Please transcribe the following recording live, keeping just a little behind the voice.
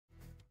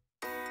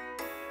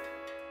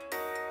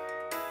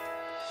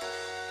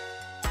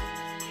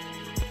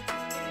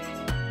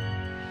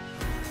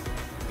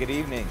Good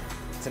evening.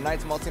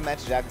 Tonight's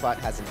multi-match jackpot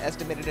has an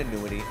estimated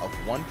annuity of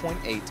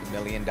 $1.8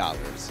 million.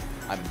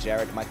 I'm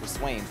Jared Michael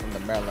Swain from the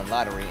Maryland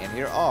Lottery, and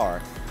here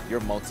are your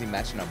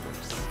multi-match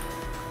numbers.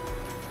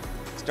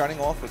 Starting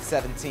off with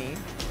 17,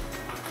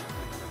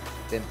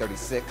 then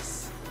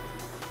 36,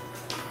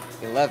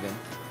 11,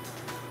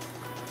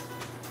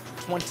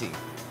 20,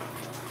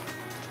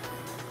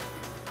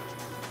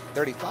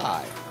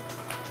 35,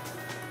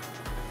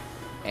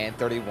 and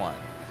 31.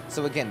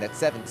 So again, that's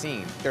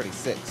 17,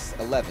 36,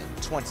 11,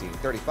 20,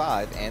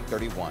 35, and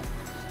 31.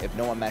 If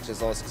no one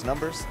matches all 6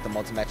 numbers, the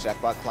multi-match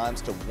jackpot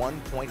climbs to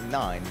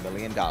 $1.9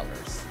 million.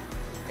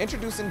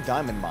 Introducing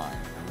Diamond Mine,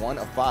 one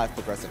of 5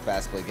 progressive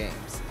fast play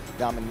games.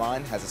 Diamond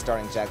Mine has a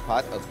starting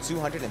jackpot of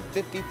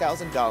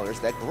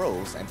 $250,000 that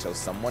grows until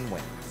someone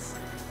wins.